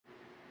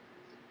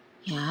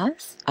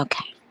Yes?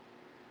 Okay.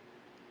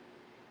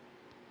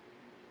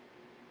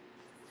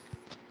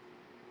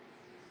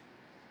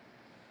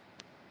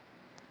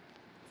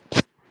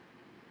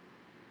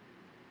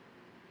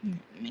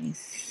 Let me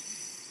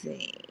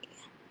see.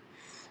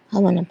 I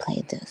want to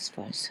play this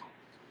first.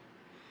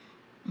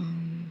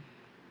 Um,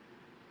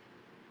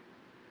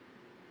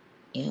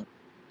 yep,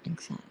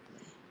 exactly.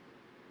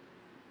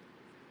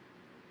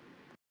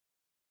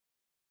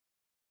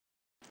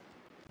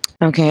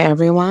 Okay,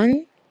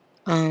 everyone.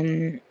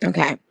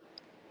 Okay.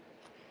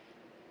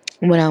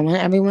 What I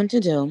want everyone to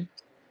do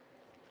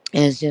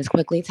is just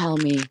quickly tell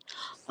me,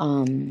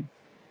 um,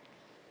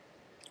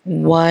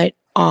 what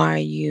are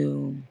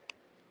you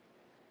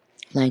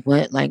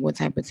what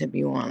type of tip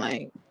you want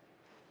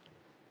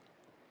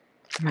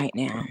right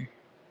now?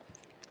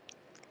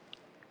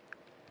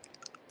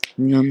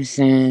 You know what I'm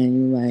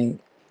saying?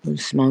 You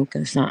smoke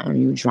or something,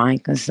 you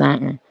drink or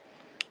something.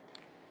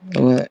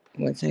 What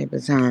type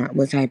of time?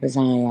 What type of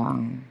time y'all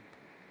on?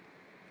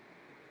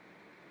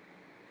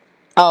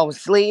 Oh,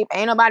 sleep.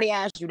 Ain't nobody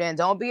asked you then.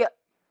 Don't be.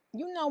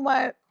 You know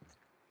what?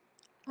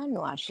 I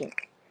know I should.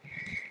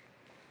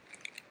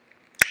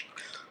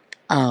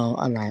 Oh,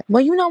 all right.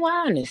 Well, you know what?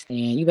 I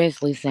understand. You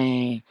basically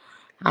saying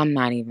I'm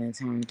not even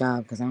turned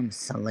up because I'm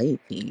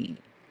sleepy.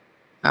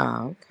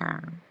 Oh,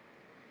 okay.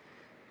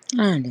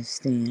 I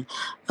understand.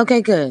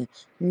 Okay, good.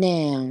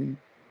 Now,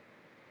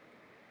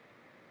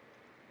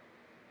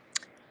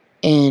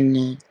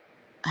 in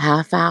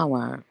half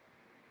hour,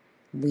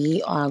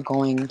 we are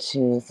going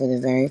to, for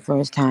the very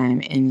first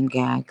time in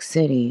Gag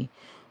City,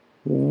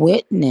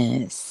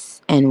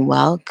 witness and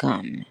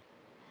welcome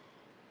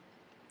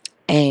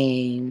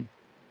a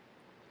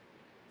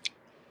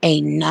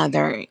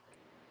another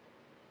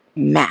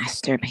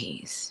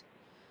masterpiece.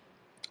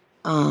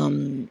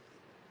 Um.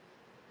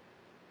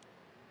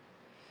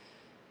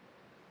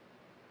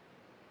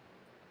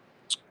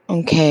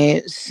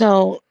 Okay.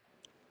 So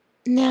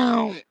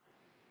now,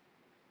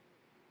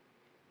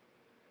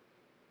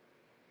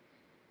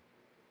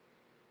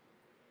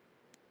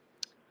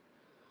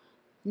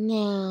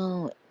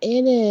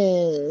 it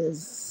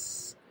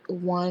is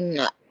one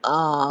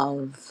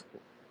of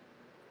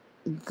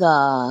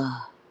the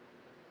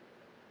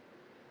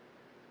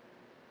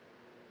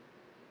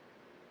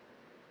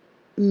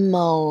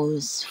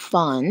most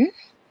fun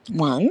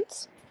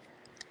ones.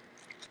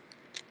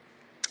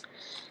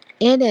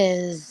 It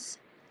is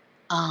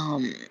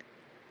um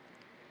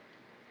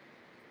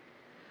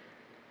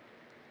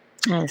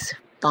it's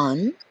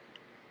fun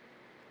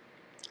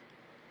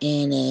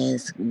and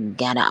it's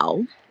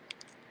ghetto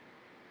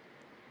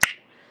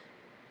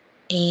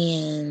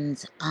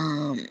and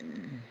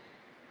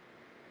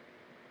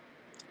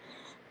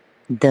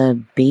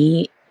the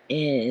beat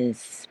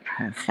is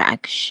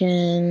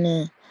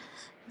perfection.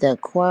 The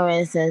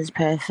chorus is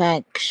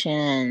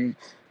perfection.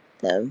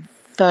 The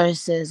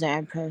verses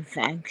are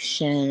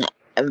perfection.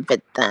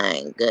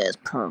 Everything is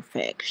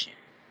perfection.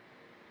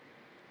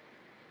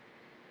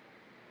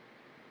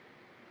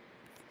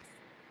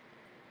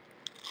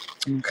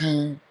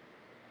 Okay.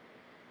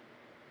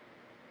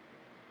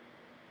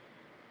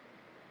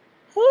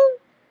 Who?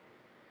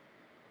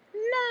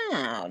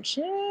 No,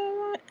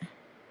 chill.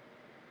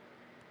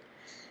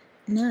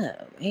 No,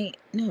 wait,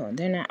 no,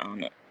 they're not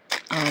on it.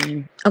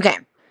 Okay.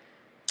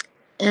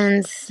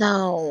 And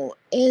so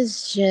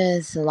it's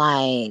just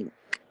like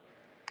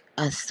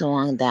a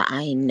song that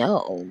I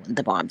know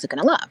the Barbs are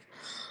gonna love.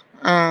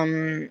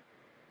 Um,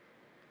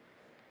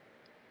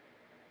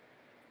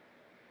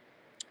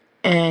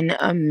 and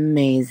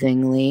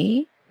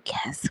amazingly,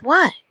 guess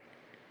what?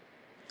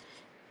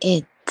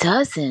 It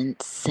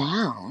doesn't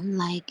sound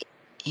like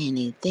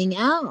anything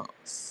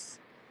else.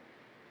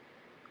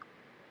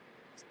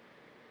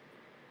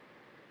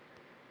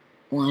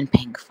 On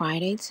Pink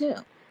Friday, too.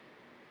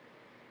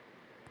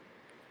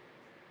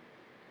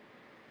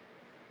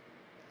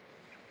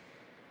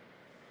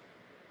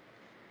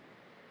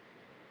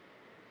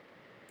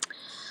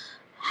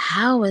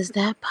 How is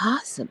that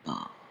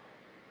possible?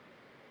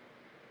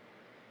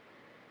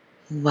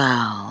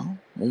 Well,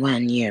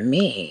 when you're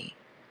me.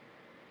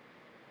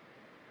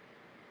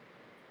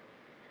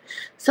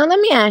 So let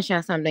me ask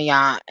y'all something,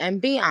 y'all,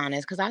 and be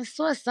honest, because I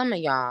saw some of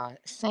y'all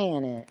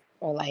saying it,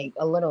 or like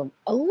a little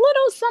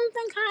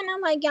something, kind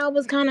of like y'all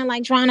was kind of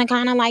like trying to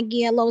kind of like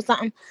get a little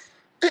something.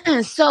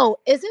 So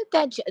is it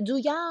that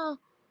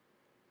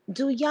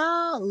do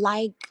y'all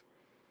like?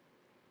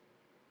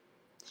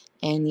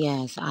 And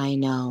yes, I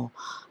know,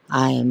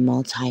 I am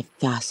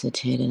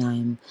multifaceted and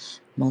I'm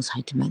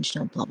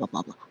multidimensional. Blah blah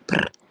blah blah.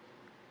 Brr.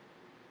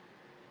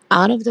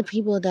 Out of the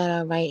people that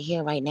are right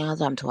here, right now,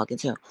 that I'm talking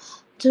to,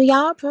 do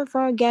y'all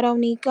prefer ghetto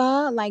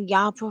Nika? Like,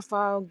 y'all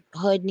prefer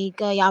hood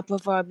Nika? Y'all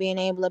prefer being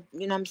able to,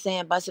 you know what I'm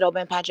saying, bust it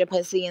open, pat your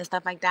pussy and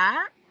stuff like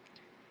that?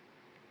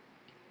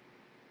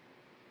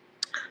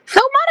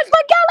 So why the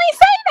fuck y'all ain't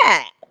say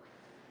that?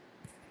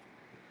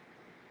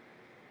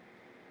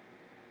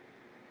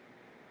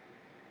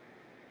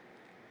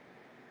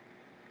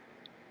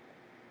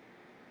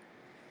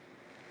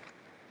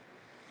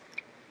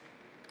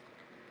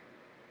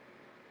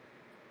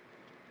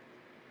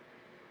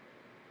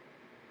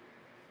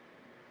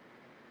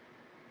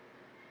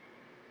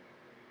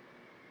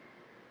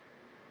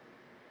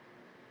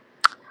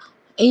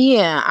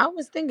 Yeah, I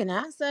was thinking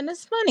that. I said,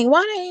 it's funny.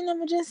 Why they ain't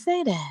never just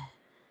say that?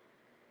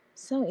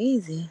 So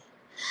easy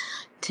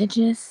to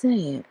just say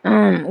it.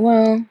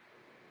 Well,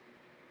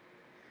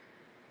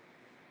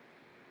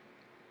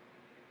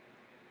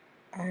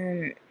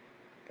 um,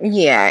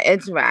 yeah,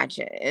 it's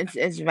ratchet.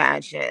 It's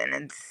ratchet,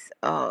 and it's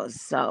oh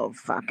so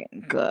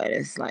fucking good.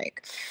 It's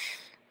like,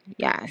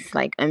 yes,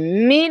 like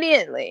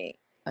immediately.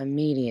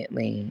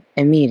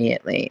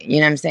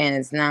 You know what I'm saying?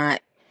 It's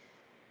not.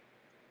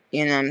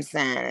 You know what I'm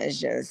saying?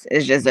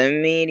 It's just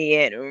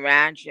immediate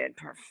ratchet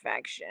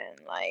perfection.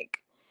 Like,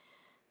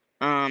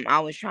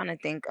 I was trying to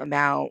think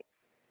about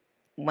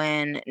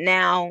when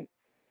now.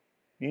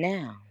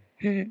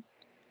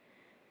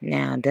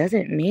 Now, does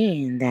it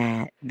mean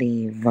that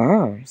the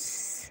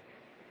verse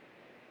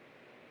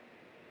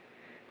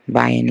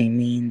by any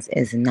means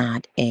is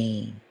not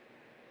a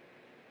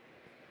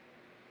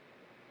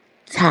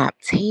top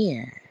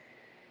tier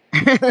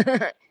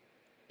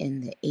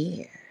in the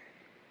ear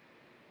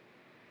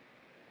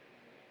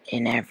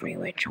in every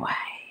which way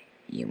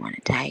you want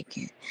to take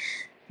it?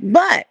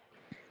 But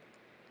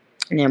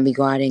now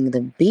regarding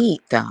the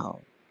beat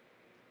though,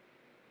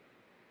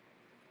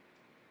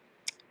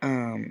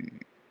 um,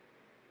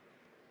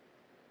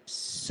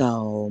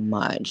 so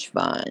much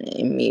fun.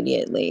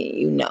 Immediately,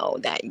 you know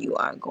that you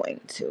are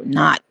going to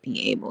not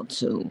be able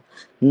to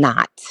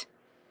not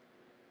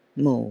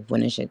move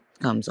when the shit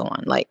comes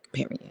on. Like,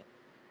 period.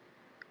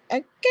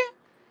 Okay.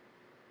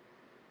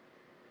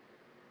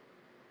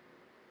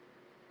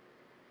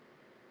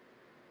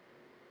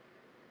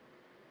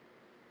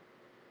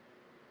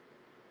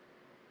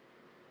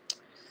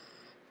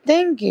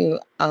 Thank you,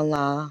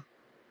 Allah.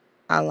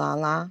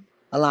 Alala.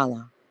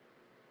 Alala.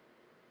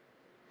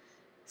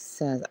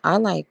 Says, I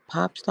like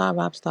pop star,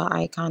 rock star,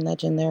 icon,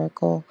 legend,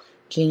 lyrical,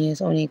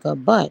 genius,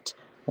 Onika, but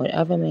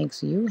whatever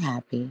makes you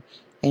happy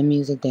and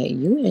music that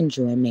you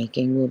enjoy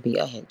making will be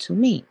a hit to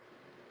me.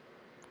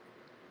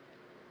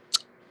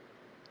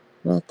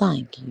 Well,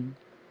 thank you.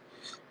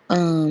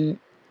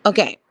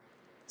 Okay.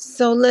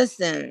 So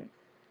listen.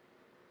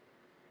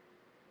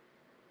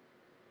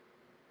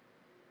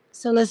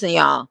 So listen,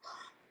 y'all.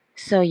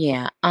 So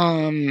yeah,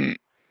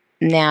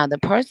 now the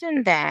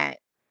person that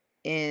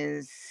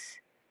is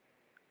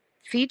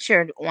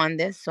featured on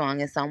this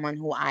song is someone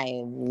who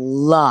I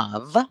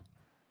love.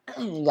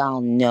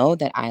 Y'all know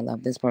that I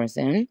love this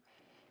person.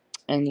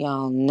 And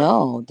y'all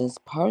know this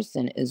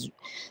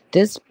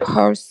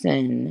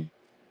person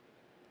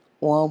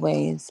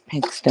always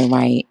picks the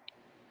right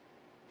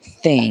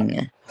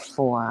thing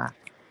for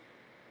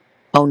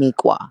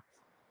Oniqua.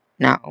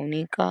 Not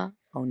Onika,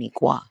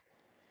 Oniqua.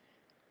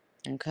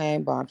 Okay,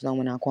 Barb's know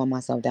when I call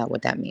myself that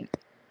what that means.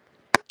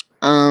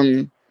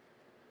 Um,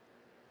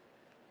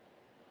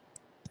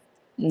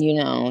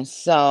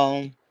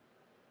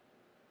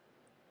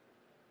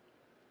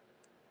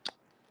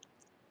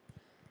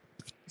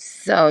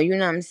 so you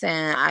know what I'm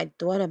saying? I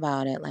thought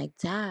about it like,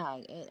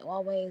 dang, it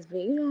always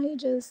be, he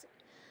just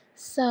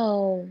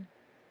so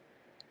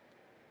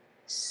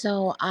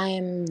so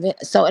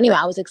anyway,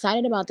 I was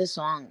excited about this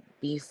song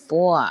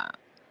before,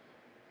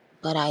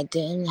 but I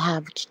didn't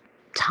have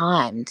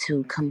time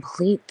to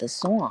complete the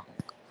song.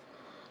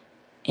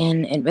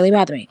 And it really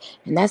bothered me.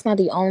 And that's not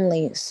the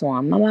only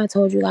song. Remember I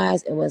told you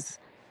guys it was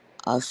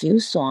a few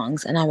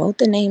songs and I wrote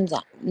the names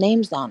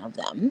down of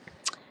them.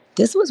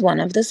 This was one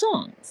of the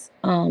songs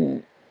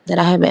that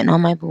I had written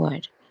on my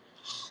board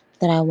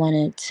that I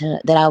wanted to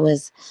that I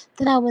was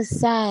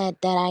sad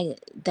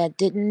that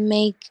didn't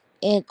make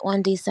it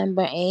on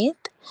December 8th.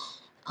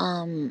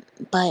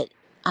 But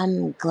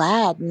I'm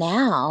glad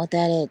now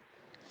that it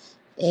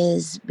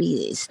is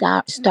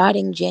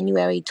starting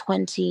January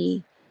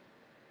 2020.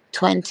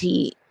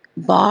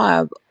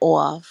 Barb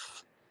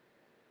off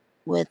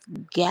with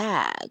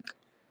gag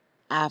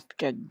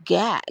after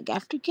gag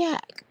after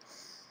gag.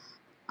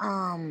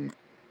 Um,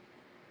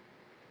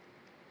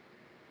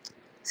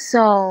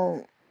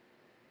 so,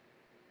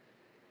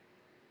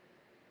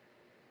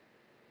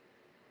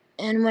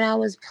 and when I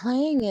was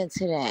playing it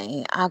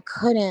today, I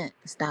couldn't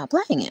stop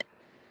playing it.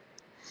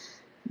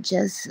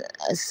 Just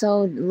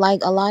so,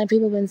 like a lot of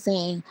people have been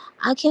saying,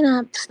 I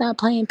cannot stop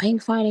playing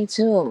Pink Friday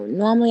too.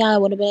 Normally, I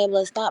would have been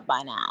able to stop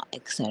by now,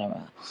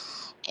 etc.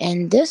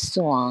 And this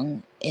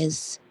song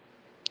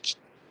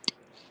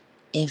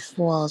it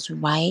falls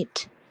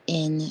right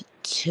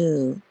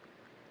into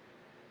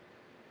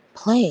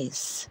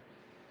place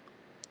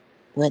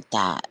with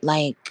that.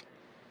 Like,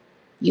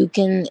 you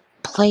can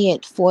play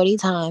it 40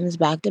 times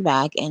back to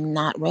back and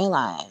not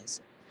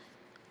realize.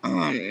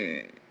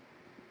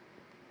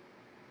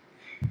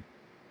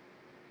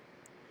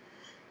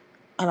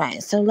 All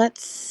right, so let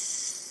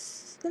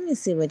me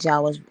see what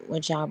y'all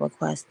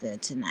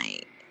requested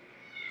tonight.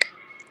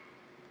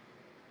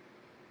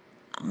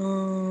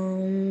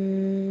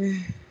 Hmm.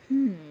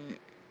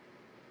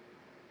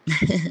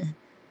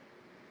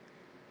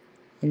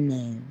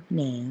 No.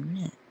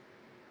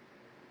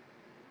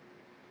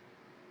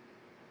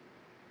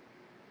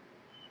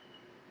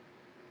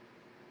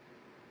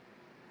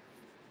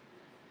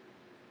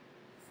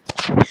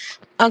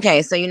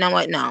 Okay, so you know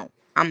what? No.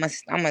 I'm do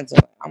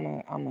it.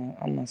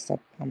 I'm a step.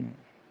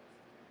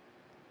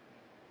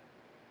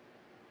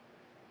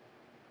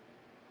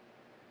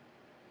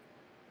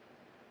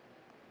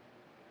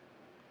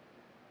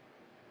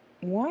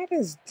 Why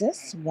does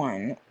this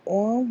one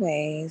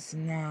always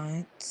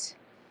not?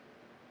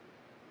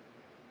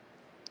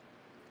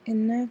 It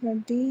never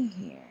be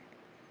here.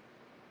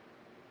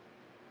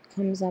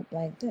 Comes up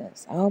like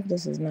this. I hope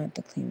this is not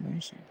the clean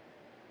version.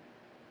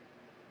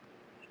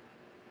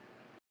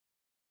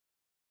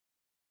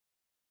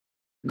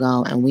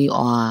 Go, and we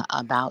are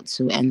about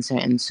to enter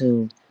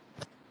into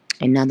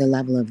another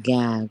level of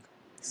Gag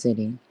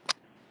City.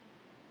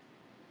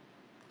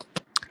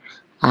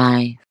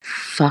 I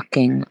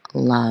fucking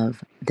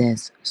love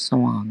this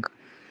song.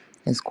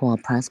 It's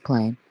called Press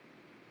Play.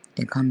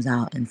 It comes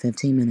out in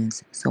 15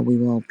 minutes, so we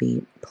will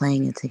be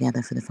playing it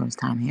together for the first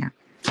time here.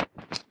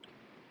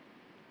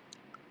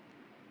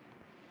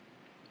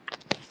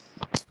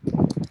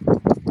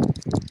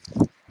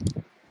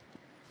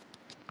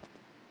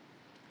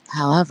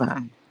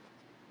 However,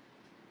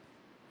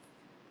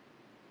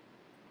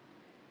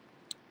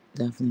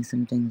 definitely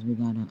some things we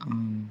gotta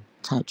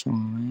touch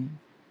on, right?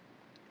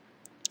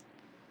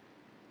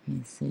 Let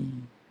me see.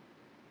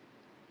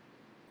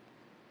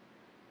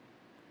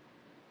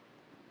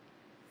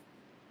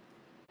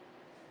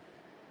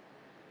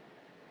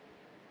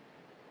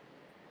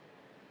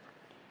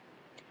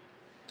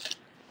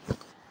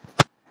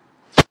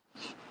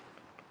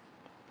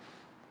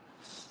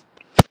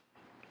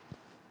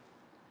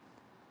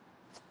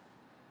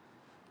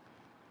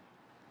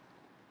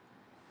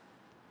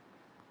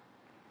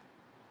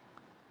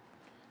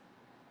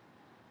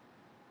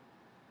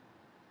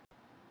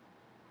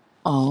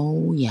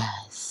 Oh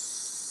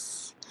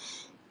yes.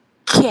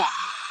 Yeah.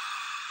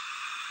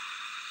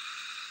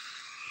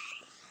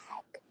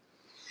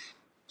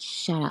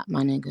 Shut up,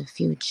 my nigga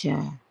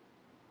Future.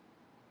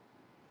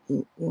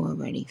 You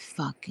already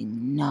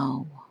fucking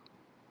know.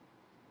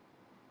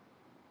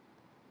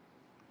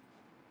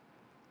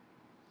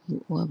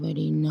 You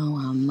already know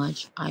how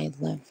much I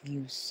love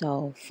you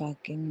so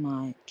fucking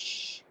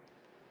much.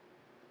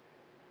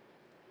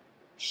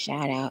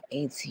 Shout out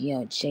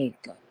ATL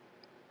Jacob.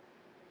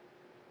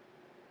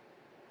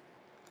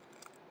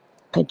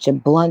 Put your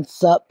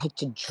blunts up,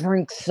 put your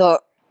drinks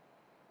up.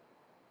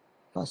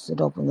 Bust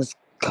it open, let's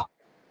go.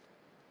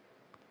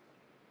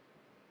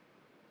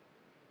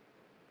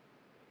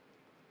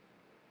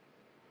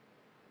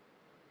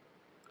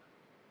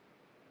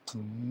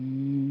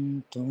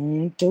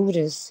 Don't do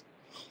this.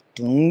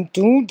 Don't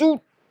you.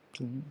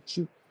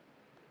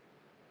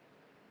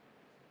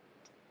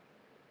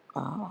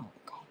 Oh,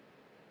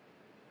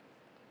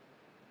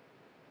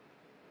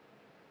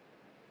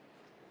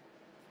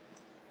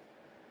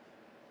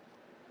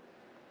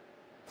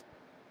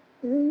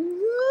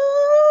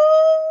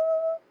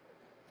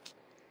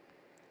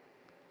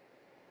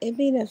 it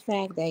be the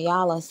fact that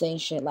y'all are saying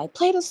shit like,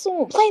 play the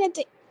song, play the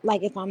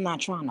like if I'm not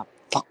trying to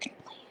fucking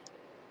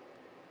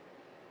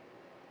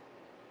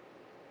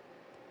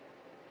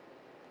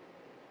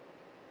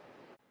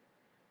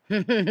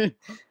play.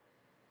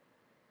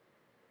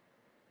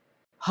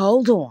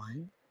 Hold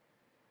on.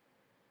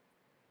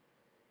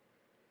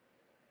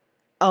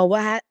 Oh,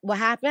 what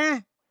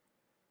happened?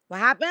 What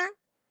happened?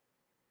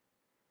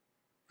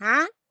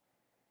 Huh?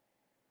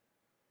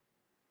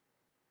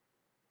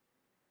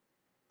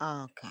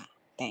 Okay.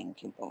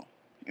 Thank you, boo.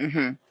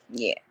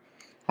 Yeah.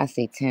 I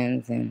see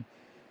tens and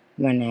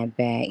run that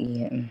back.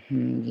 Yeah.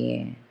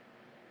 Yeah.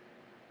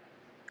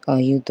 Oh,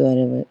 you thought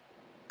it was.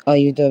 Oh,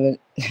 you thought it was.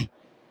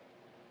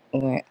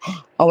 Wait.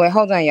 Oh, wait.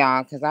 Hold on,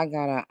 y'all, cause I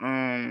gotta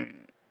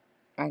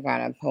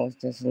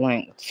post this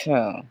link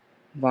too.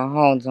 But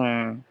hold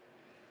on.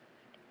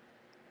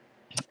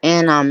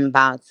 And I'm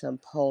about to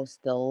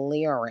post the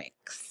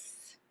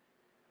lyrics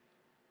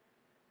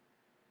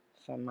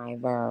for my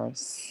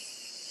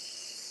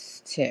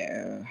verse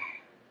too.